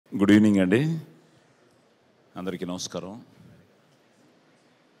Good evening అండి, అందరికీ నమస్కారం.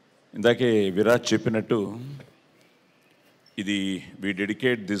 ఇందాకే విరాజ్ చెప్పినట్టు ఇది వి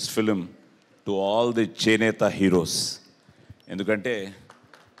dedicate this film to all the చేనేత హీరోస్. ఎందుకంటే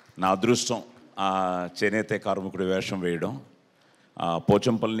నా అదృష్టం ఆ చేనేత కార్మికుడి వేషం వేయడం.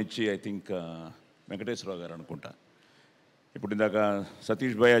 పోచంపల్లి నుంచి ఐ థింక్ వెంకటేశ్వరరావు గారు అనుకుంటా. ఇప్పుడు ఇందాక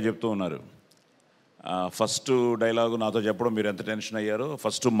సతీష్ భయ్య చెప్తూ ఉన్నారు, ఫస్ట్ డైలాగు నాతో చెప్పడం మీరు ఎంత టెన్షన్ అయ్యారో,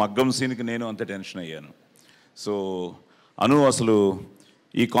 ఫస్ట్ మగ్గం సీన్కి నేను అంతే టెన్షన్ అయ్యాను. సో అసలు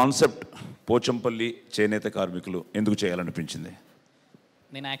ఈ కాన్సెప్ట్ పోచంపల్లి చేనేత కార్మికులు ఎందుకు చేయాలనిపించింది?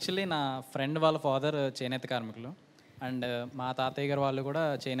 నేను యాక్చువల్లీ నా ఫ్రెండ్ వాళ్ళ ఫాదర్ చేనేత కార్మికులు, అండ్ మా తాతయ్య గారు వాళ్ళు కూడా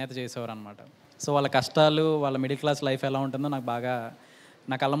చేనేత చేసేవారు అనమాట. సో వాళ్ళ కష్టాలు, వాళ్ళ మిడిల్ క్లాస్ లైఫ్ ఎలా ఉంటుందో నాకు బాగా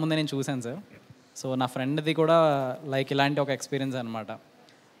నా కళ్ళ ముందే నేను చూశాను సార్. సో నా ఫ్రెండ్ది కూడా లైక్ ఇలాంటి ఒక ఎక్స్పీరియన్స్ అనమాట.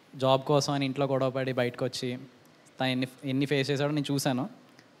 జాబ్ కోసం అని ఇంట్లో గొడవపడి బయటకు వచ్చి తను ఎన్ని ఫేస్ చేశాడో నేను చూశాను.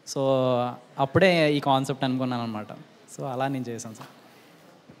 సో అప్పుడే ఈ కాన్సెప్ట్ అనుకున్నాను అనమాట. సో అలా నేను చేశాను sir.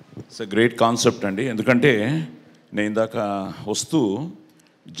 It's a great concept అండి. ఎందుకంటే నేను ఇందాక వస్తూ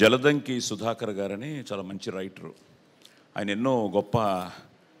జలదంకి సుధాకర్ గారని చాలా మంచి రైటరు, ఆయన ఎన్నో గొప్ప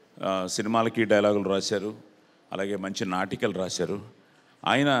సినిమాలకి డైలాగులు రాశారు, అలాగే మంచి నాటికలు రాశారు.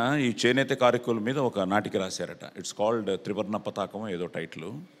 ఆయన ఈ చేనేత కార్మికుల మీద ఒక నాటిక రాశారట. ఇట్స్ కాల్డ్ త్రివర్ణ పతాకం ఏదో టైటిల్.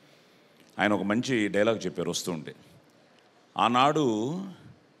 ఆయన ఒక మంచి డైలాగ్ చెప్పారు వస్తూ ఉంటే, ఆనాడు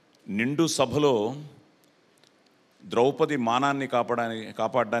నిండు సభలో ద్రౌపది మానాన్ని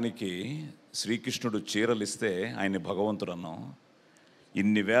కాపాడడానికి శ్రీకృష్ణుడు చీరలిస్తే ఆయన్ని భగవంతుడు అన్నాం.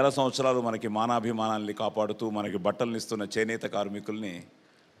 ఇన్ని వేల సంవత్సరాలు మనకి మానాభిమానాల్ని కాపాడుతూ మనకి బట్టలను ఇస్తున్న చేనేత కార్మికుల్ని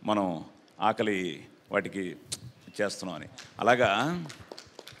మనం ఆకలి వాటికి చేస్తున్నాం అని. అలాగా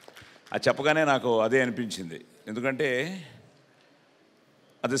అది చెప్పగానే నాకు అదే అనిపించింది. ఎందుకంటే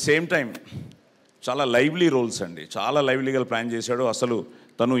అట్ ద సేమ్ టైం చాలా లైవ్లీ రోల్స్ అండి, చాలా లైవ్లీగా ప్లాన్ చేశాడు. అసలు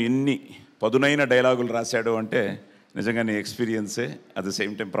తను ఎన్ని పదునైన డైలాగులు రాశాడు అంటే నిజంగా నీ ఎక్స్పీరియన్సే, అట్ ద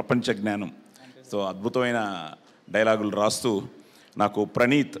సేమ్ టైం ప్రపంచ జ్ఞానం. సో అద్భుతమైన డైలాగులు రాస్తూ నాకు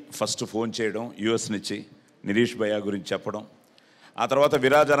ప్రణీత్ ఫస్ట్ ఫోన్ చేయడం యూఎస్ నుంచి, నిరీష్ భయ్య గురించి చెప్పడం. ఆ తర్వాత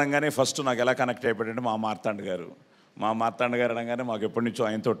విరాజ్ అనగానే ఫస్ట్ నాకు ఎలా కనెక్ట్ అయిపోయాడంటే మా మార్తాండ్ గారు అనగానే మాకు ఎప్పటి నుంచో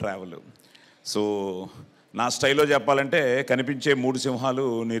ఆయనతో ట్రావెల్. సో నా స్టైల్లో చెప్పాలంటే కనిపించే 3 సింహాలు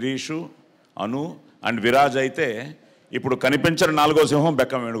నిరీషు, అను అండ్ విరాజ్ అయితే, ఇప్పుడు కనిపించని 4వ సింహం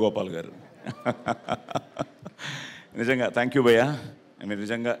బెక్కం వేణుగోపాల్ గారు. నిజంగా థ్యాంక్ యూ భయ్య, మీరు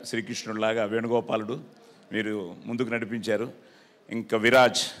నిజంగా శ్రీకృష్ణుడిలాగా వేణుగోపాలుడు మీరు ముందుకు నడిపించారు. ఇంకా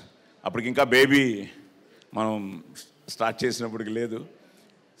విరాజ్ అప్పటికి ఇంకా బేబీ మనం స్టార్ట్ చేసినప్పటికి లేదు.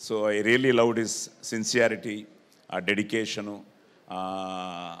 So I really loved his sincerity, ఆ డెడికేషను,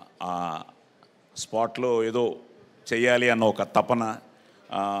 ఆ స్పాట్లో ఏదో చెయ్యాలి అన్న ఒక తపన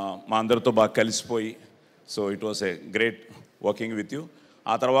మా అందరితో బాగా కలిసిపోయి. So it was a great working with you.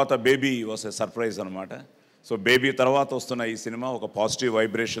 ఆ తర్వాత బేబీ వాస్ ఏ సర్ప్రైజ్ అనమాట. సో బేబీ తర్వాత వస్తున్న ఈ సినిమా ఒక పాజిటివ్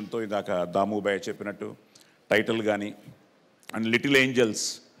వైబ్రేషన్తో, ఇందాక దాము బాయ్ చెప్పినట్టు టైటిల్ కానీ, అండ్ లిటిల్ ఏంజల్స్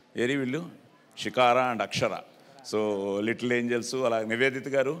ఏరి వీళ్ళు shikara and Akshara. So little angels, అలా నివేదిత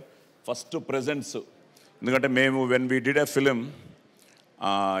గారు ఫస్ట్ ప్రెజెంట్స్. ఎందుకంటే మేము when we did a film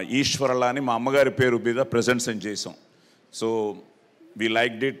ఈశ్వరలా అని మా అమ్మగారి పేరు మీద ప్రెజెంట్స్ అని చేసాం. So we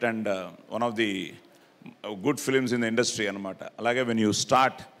liked it and one of the good films in the industry అనమాట. అలాగే when you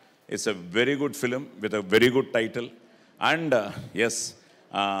start it's a very good film with a very good title. And yes,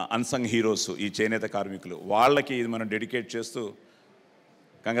 unsung heroes ఈ చేనేత కార్మికులు, వాళ్ళకి ఇది మనం డెడికేట్ చేస్తూ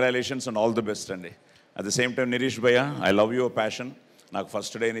congratulations and all the best అండి. At the same time Nireesh భయ్య, ఐ లవ్ యువర్ ప్యాషన్. నాకు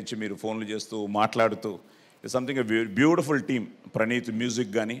ఫస్ట్ డే నుంచి మీరు ఫోన్లు చేస్తూ మాట్లాడుతూ it's something a beautiful team. Praneeth music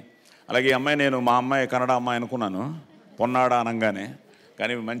కానీ, అలాగే అమ్మాయి, నేను మా అమ్మాయి కన్నడ అమ్మాయి అనుకున్నాను పొన్నాడ అనగానే,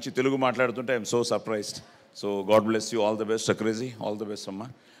 కానీ మంచి తెలుగు మాట్లాడుతుంటే I'm so surprised. So God bless you, all the best. Crazy, all the best అమ్మ.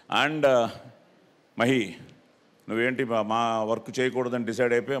 అండ్ మహి, నువ్వేంటి మా వర్క్ చేయకూడదని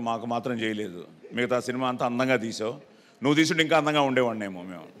డిసైడ్ అయిపోయి మాకు మాత్రం చేయలేదు, మిగతా సినిమా అంతా అందంగా తీసావు. నువ్వు తీసుంటే ఇంకా అందంగా ఉండేవాడినేమో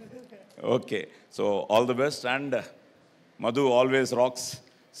మేము. Okay, so all the best. And Madhu always racks.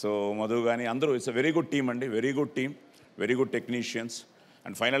 So Madhu కానీ అందరూ, it's a very good team అండి, very good team, very good technicians.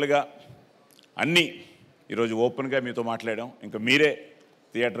 And ఫైనల్గా అన్నీ ఈరోజు ఓపెన్గా మీతో మాట్లాడాం. ఇంకా మీరే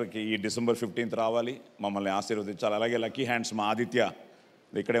థియేటర్కి ఈ December 15th రావాలి, మమ్మల్ని ఆశీర్వదించాలి. అలాగే లక్కీ హ్యాండ్స్ మా ఆదిత్య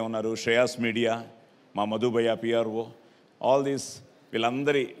ఇక్కడే ఉన్నారు, శ్రేయాస్ మీడియా, మా మధుభయ్య పిఆర్ఓ, ఆల్ దీస్,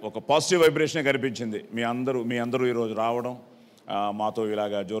 వీళ్ళందరి ఒక పాజిటివ్ వైబ్రేషనే కనిపించింది. మీ అందరూ ఈరోజు రావడం, మాతో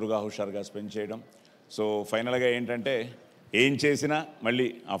ఇలాగా జోరుగా హుషారుగా స్పెండ్ చేయడం. సో ఫైనల్గా ఏంటంటే ఏం చేసినా మళ్ళీ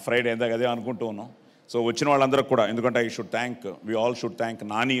ఆ ఫ్రైడే ఎందాక అదే అనుకుంటూ ఉన్నాం. సో వచ్చిన వాళ్ళందరికీ కూడా, ఎందుకంటే we all should thank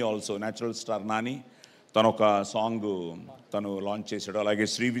Nani also, natural star Nani. తను ఒక సాంగ్ తను లాంచ్ చేశాడు. అలాగే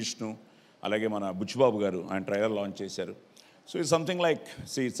శ్రీ విష్ణు, అలాగే మన బుచ్చిబాబు గారు ఆయన ట్రైలర్ లాంచ్ చేశారు. So it's something like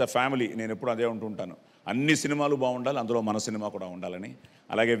it's a family. నేను ఎప్పుడు అదే ఉంటుంటాను, అన్ని సినిమాలు బాగుండాలి, అందులో మన సినిమా కూడా ఉండాలని.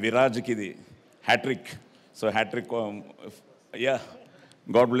 అలాగే విరాజ్కి ఇది hat trick. So hattrick, yeah,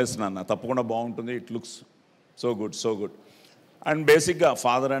 God bless నాన్న, తప్పకుండా బాగుంటుంది. It looks so good. And బేసిక్గా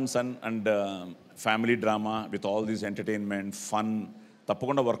father and sun and family drama with all these entertainment, fun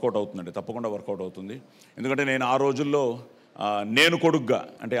తప్పకుండా వర్కౌట్ అవుతుంది. ఎందుకంటే నేను ఆ రోజుల్లో నేను కొడుగ్గా,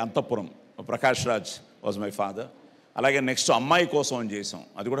 అంటే అంతఃపురం, Prakash Raj was my father. అలాగే నెక్స్ట్ అమ్మాయి కోసం అని చేసాం,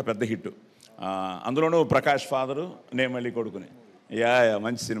 అది కూడా పెద్ద హిట్. అందులోనూ ప్రకాష్ ఫాదరు, నేను మళ్ళీ కొడుకుని. యా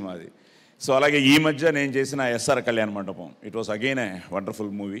మంచి సినిమా అది. సో అలాగే ఈ మధ్య నేను చేసిన ఎస్ఆర్ కళ్యాణ మండపం, it was again a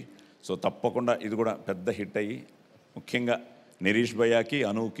wonderful movie. So తప్పకుండా ఇది కూడా పెద్ద హిట్ అయ్యి, ముఖ్యంగా నిరీష్ భయ్యాకి,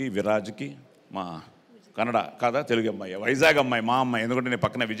 అనుకి, విరాజ్కి, మా కన్నడ కాదా తెలుగు అమ్మాయి, వైజాగ్ అమ్మాయి, మా అమ్మాయి, ఎందుకంటే నేను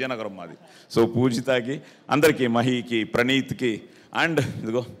పక్కన విజయనగరం మాది. సో పూజితకి, అందరికీ, మహీకి, ప్రణీత్కి, అండ్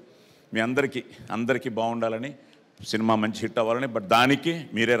ఇదిగో మీ అందరికీ బాగుండాలని, సినిమా మంచి హిట్ అవ్వాలని. బట్ దానికి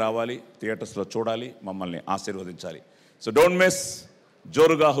మీరే రావాలి, థియేటర్స్లో చూడాలి, మమ్మల్ని ఆశీర్వదించాలి. So don't miss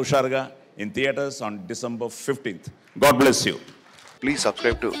Joruga Husharuga in theaters on December 15th. God bless you. Please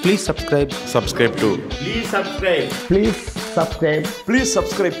subscribe to. Please subscribe. Subscribe to. Please subscribe. Please subscribe. Please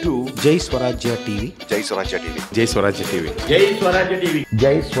subscribe to JAISwaraajya TV. JAISwaraajya TV. JAISwaraajya TV. JAISwaraajya TV.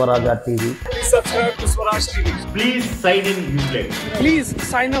 JAISwaraajya TV. Please subscribe to Swaraj TV. Please sign in Uplay. Please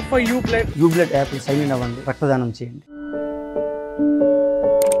sign up for Uplay. Ubled app sign in అవ్వండి, రక్తదానం చేయండి.